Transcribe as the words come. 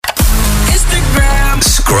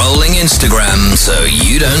Instagram so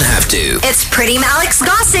you don't have to. It's Pretty Malik's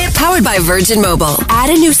Gossip. Powered by Virgin Mobile. Add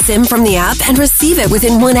a new SIM from the app and receive it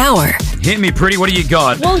within 1 hour. Hit me, Pretty. What do you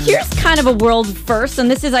got? Well, here's kind of a world first, and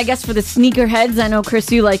this is, I guess, for the sneakerheads. I know,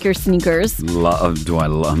 Chris, you like your sneakers. You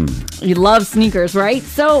love sneakers, right?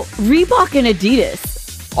 So Reebok and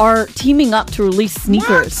Adidas are teaming up to release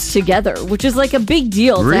sneakers together, which is like a big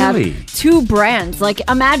deal. Really? To have two brands. Like,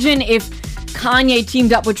 imagine if Kanye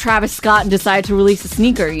teamed up with Travis Scott and decided to release a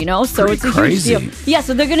sneaker, you know? So Pretty it's a crazy. huge deal. Yeah,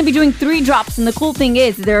 so they're going to be doing 3 drops, and the cool thing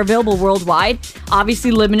is they're available worldwide.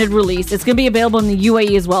 Obviously, limited release. It's going to be available in the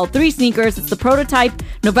UAE as well. 3 sneakers. It's the prototype,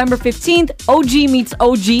 November 15th. OG meets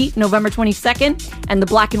OG, November 22nd. And the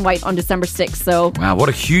black and white on December 6th. So Wow, what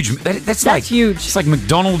a huge... That's like huge. It's like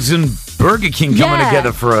McDonald's and Burger King coming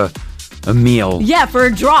together for a meal. Yeah, for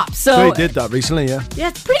a drop. So he did that recently, yeah. Yeah,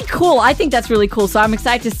 it's pretty cool. I think that's really cool. So I'm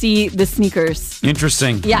excited to see the sneakers.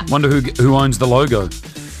 Interesting. Yeah. Wonder who owns the logo.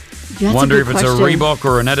 That's Wonder a if good it's a question. Reebok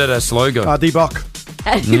or an Adidas logo. D-Bok.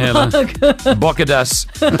 Yeah, Bockadas.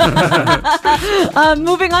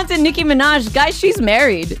 Moving on to Nicki Minaj. Guys, she's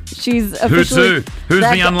married. She's officially... Who's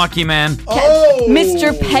the unlucky man?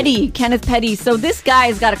 Mr. Petty, Kenneth Petty. So this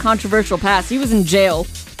guy's got a controversial past. He was in jail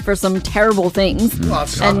for some terrible things.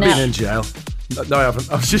 I've been in jail. No, I haven't.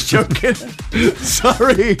 I was just joking.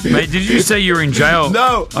 Sorry. Mate, did you say you were in jail?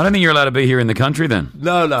 No. I don't think you're allowed to be here in the country then.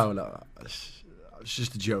 No. It's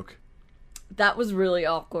just a joke. That was really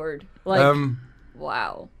awkward.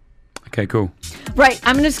 Wow. Okay, cool. Right,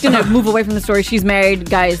 I'm just going to move away from the story. She's married,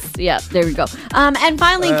 guys. Yeah, there we go. And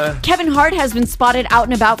finally, Kevin Hart has been spotted out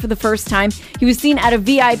and about for the first time. He was seen at a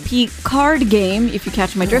VIP card game, if you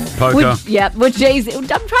catch my drift. Poker. With Jay-Z. I'm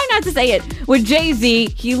trying not to say it. With Jay-Z,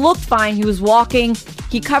 he looked fine. He was walking.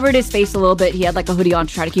 He covered his face a little bit. He had like a hoodie on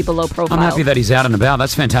to try to keep a low profile. I'm happy that he's out and about.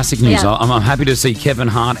 That's fantastic news. Yeah. I'm happy to see Kevin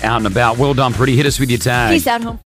Hart out and about. Well done, Pretty. Hit us with your tag. Peace out, home.